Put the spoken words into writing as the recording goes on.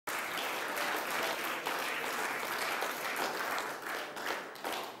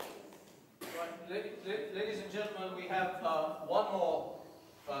have one more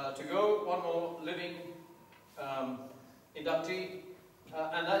to go, one more living inductee,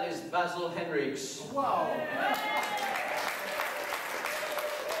 and that is Basil Henriques. Wow!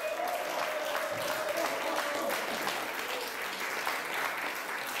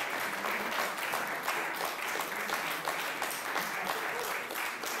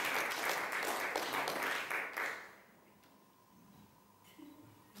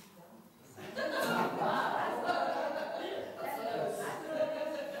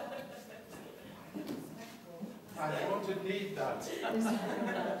 I want to need that.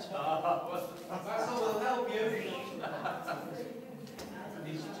 Basil will help you.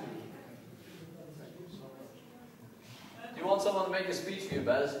 These two. Do you want someone to make a speech for you,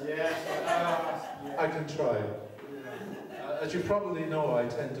 Baz? Yes. I can try. As you probably know, I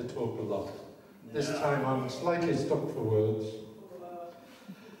tend to talk a lot. This time I'm slightly stuck for words.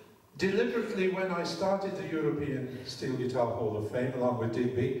 Deliberately, when I started the European Steel Guitar Hall of Fame, along with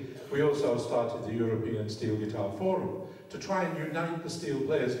Digby, we also started the European Steel Guitar Forum to try and unite the steel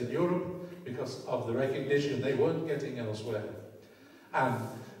players in Europe because of the recognition they weren't getting elsewhere. And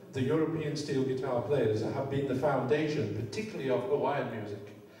the European steel guitar players have been the foundation, particularly of Hawaiian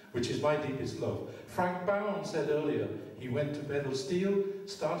music, which is my deepest love. Frank Bound said earlier, he went to pedal steel,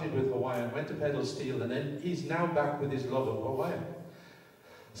 started with Hawaiian, went to pedal steel, and then he's now back with his love of Hawaiian.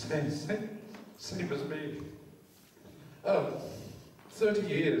 Same as me. 30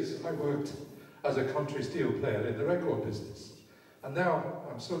 years I worked as a country steel player in the record business. And now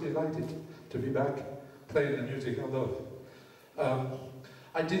I'm so delighted to be back playing the music I love.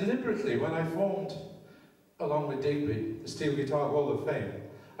 I deliberately, when I formed, along with Digby, the Steel Guitar Hall of Fame,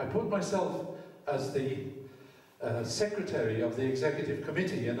 I put myself as the secretary of the executive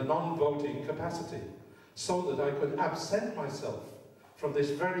committee in a non-voting capacity, so that I could absent myself from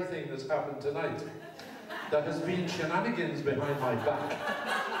this very thing that's happened tonight. There has been shenanigans behind my back.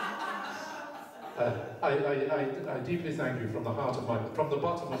 I deeply thank you from the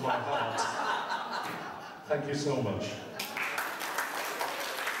bottom of my heart. Thank you so much.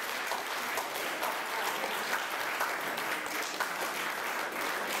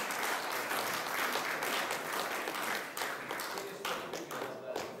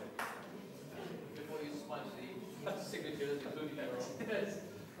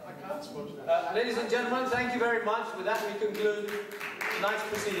 Ladies and gentlemen, thank you very much. With that, we conclude tonight's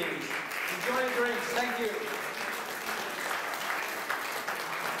proceedings. Enjoy your drinks. Thank you.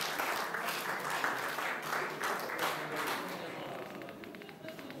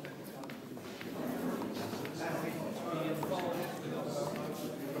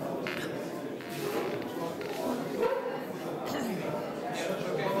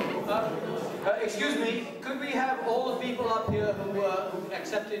 Excuse me, could we have all the people up here who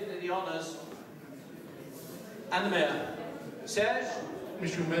accepted the honours? And the mayor. Serge?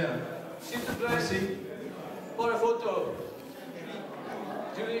 Monsieur le Maire. S'il te plaît. Merci. For a photo.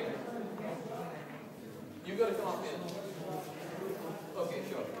 Julie? You gotta come up here. Okay,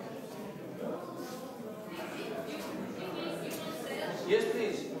 sure. Yes,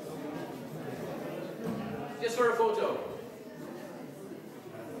 please. Just for a photo.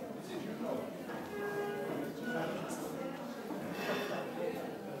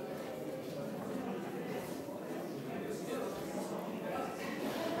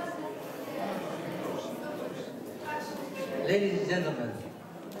 Ladies and gentlemen,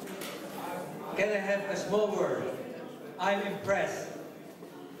 can I have a small word? I'm impressed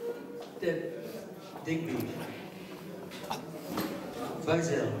that Digby,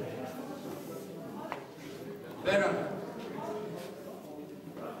 Basil, better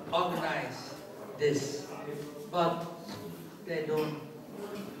organize this, but they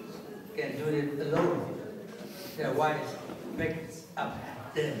can do it alone. Their wives backs up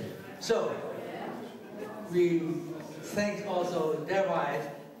them. So we thank also their wives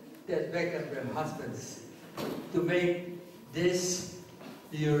that back up their husbands to make this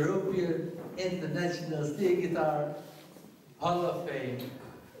the European International Steel Guitar Hall of Fame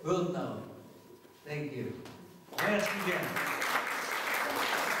world known. Thank you. Merci bien.